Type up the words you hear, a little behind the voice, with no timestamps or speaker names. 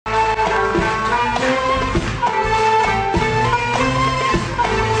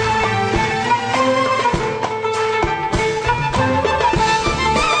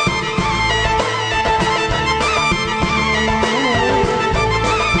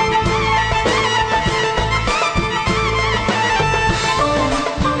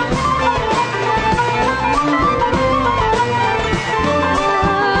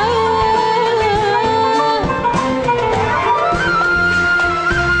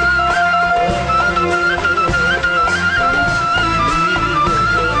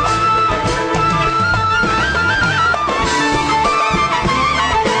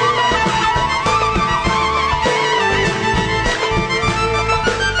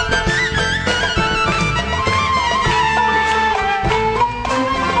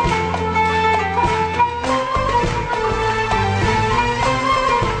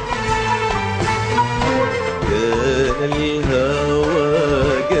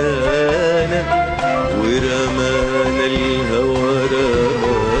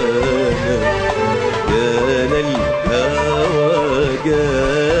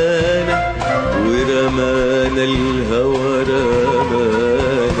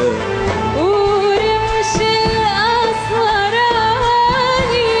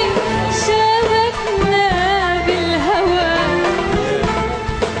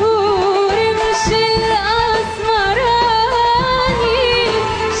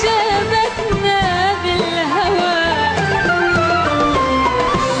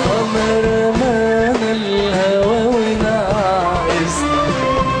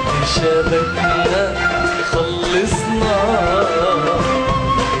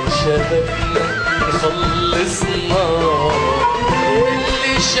شبكنا يخلصنا،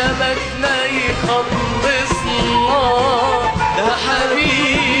 اللي شبكنا يخلصنا، ده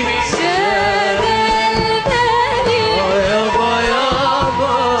حبيبي شغل بالي يابا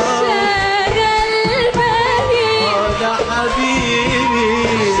يابا، شغل بالي ده حبيبي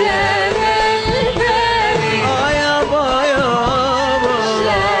شغل بالي يابا يابا،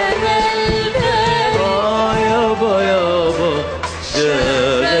 شغل بالي يابا يابا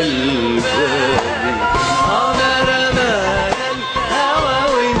شغل بالي. أنا رمانا الهوى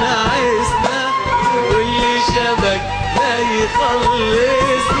ونعسنا، واللي شبكنا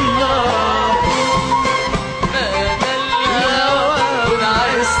يخلصنا. رمانا الهوى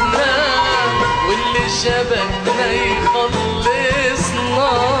ونعسنا، واللي شبكنا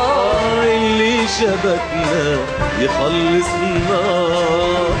يخلصنا، اللي شبكنا يخلصنا،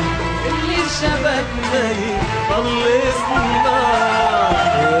 اللي شبكنا يخلصنا.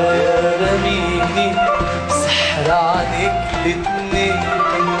 يا رميني سحر عنك الاتنين،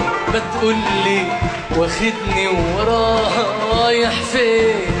 ما تقولي واخدني ورايح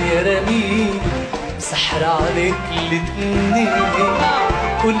فين. يا رميني سحر عنك الاتنين،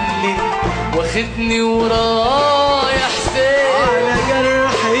 قولي واخدني ورايح فين. على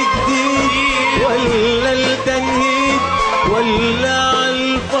جرح جديد ولا التنهيد، ولا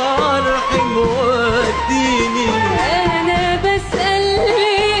عالفرح موديني. أنا بسأل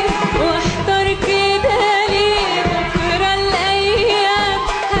ليه واحضر كده ليه، بكرة الأيام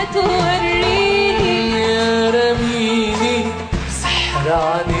هتوريني. يا رميني سحر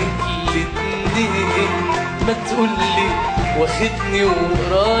عنك الاتنين، ما تقولي واخدني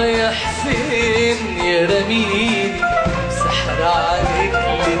ورايح فين. يا رميني سحر عنك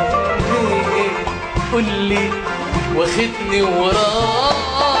الاتنين، قولي واخدني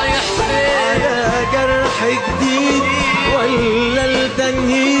ورايح فين. على جرح جديد ولا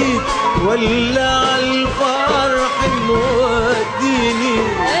التنهيد، ولا عالفرح موديني.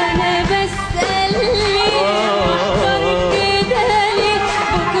 أنا بسأل ليه واحضر كده ليه،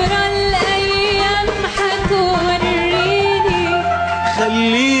 بكرة الأيام هتوريني.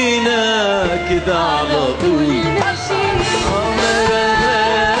 خلينا كده على طول ماشيين رمانا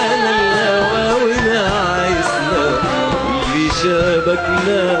الهوى ونعسنا، اللي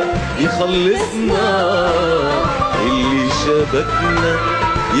شبكنا يخلصنا، اللي شبكنا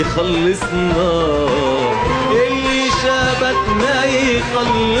يخلصنا، اللي شبكنا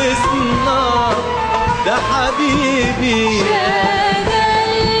يخلصنا، ده حبيبي شغل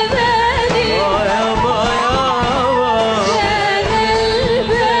بالي يابا يابا، شغل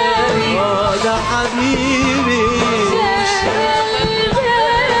بالي ده حبيبي شغل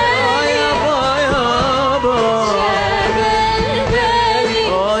بالي يابا يابا، شغل بالي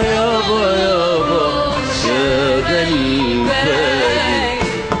يابا يابا شغل بالي.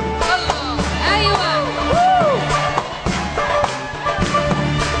 أيوة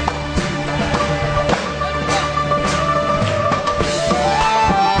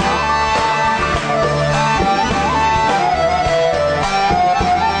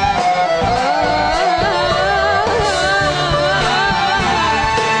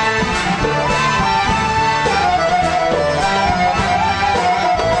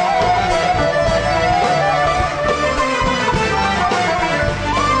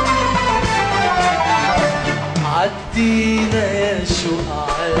عدينا يا شوق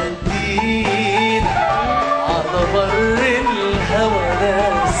عدينا، على بر الهوى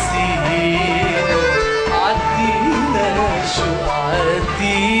نسينا. عدينا يا شوق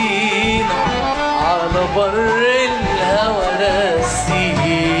عدينا، على بر الهوى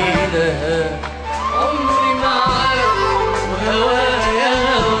نسينا. عمري معاك وهوايا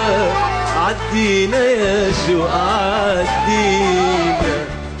هوا، عدينا يا شوق عدينا.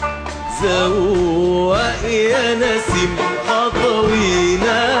 زوق يا نسيم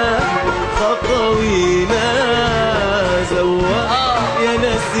خطوينا، خطوينا زوق يا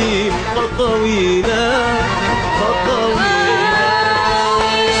نسيم خطوينا، خطوينا.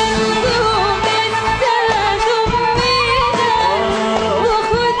 نجوم السما ضمينا،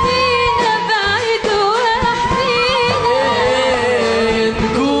 وخدينا بعيد وحدينا.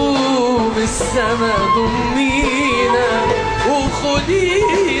 نجوم السما ضمينا،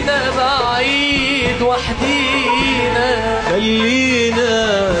 وخدينا بعيد وحدينا. خلينا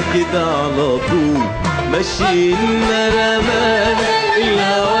كده على طول ماشيين، رمانا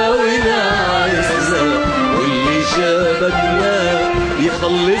الهوى ونعسنا، واللي شبكنا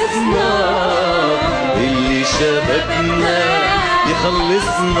يخلصنا، اللي شبكنا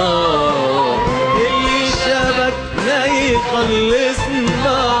يخلصنا، اللي شبكنا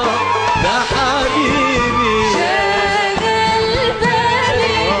يخلصنا، ده